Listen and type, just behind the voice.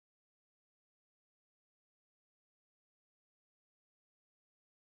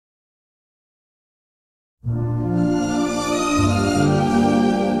Oh,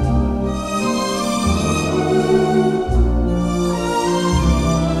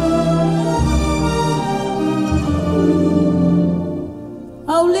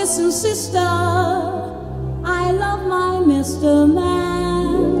 listen, sister, I love my Mr.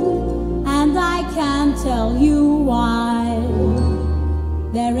 Man, and I can't tell you why.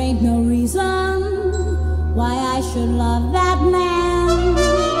 There ain't no reason why I should love that man.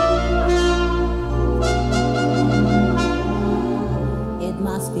 It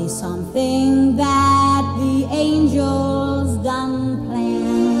must be something that the angels done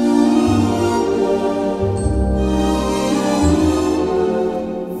planned.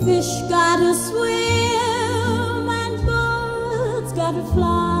 Fish gotta swim and birds gotta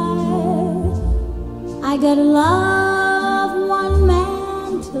fly. I gotta love one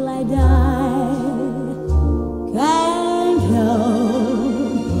man till I die. Can't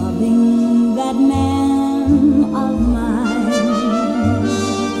help loving that man of mine.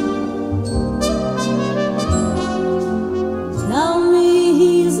 Tell me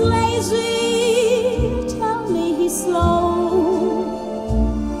he's lazy, tell me he's slow,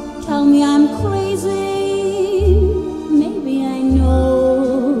 tell me I'm crazy, maybe I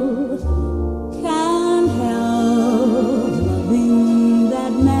know. Can't help loving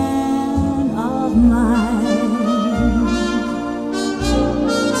that man of mine.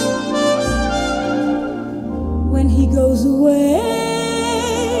 When he goes away,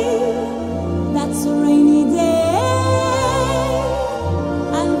 that's a rainy day,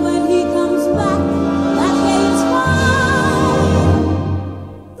 and when he comes back, that day is fine.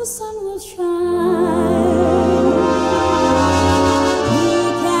 The sun will shine. He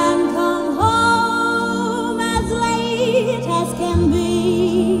can come home as late as can be.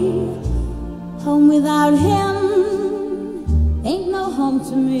 Home without him ain't no home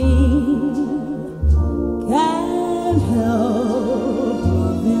to me. Can't help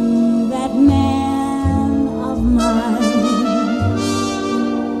loving that man of mine.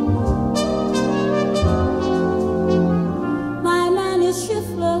 My man is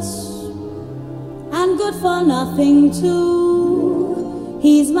shiftless and good for nothing too.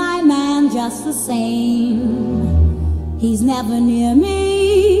 He's my man just the same. He's never near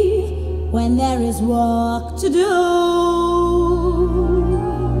me when there is work to do.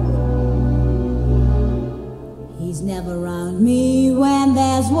 He's never around me when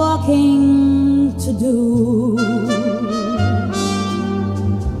there's walking to do.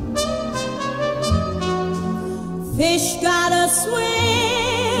 Fish gotta swim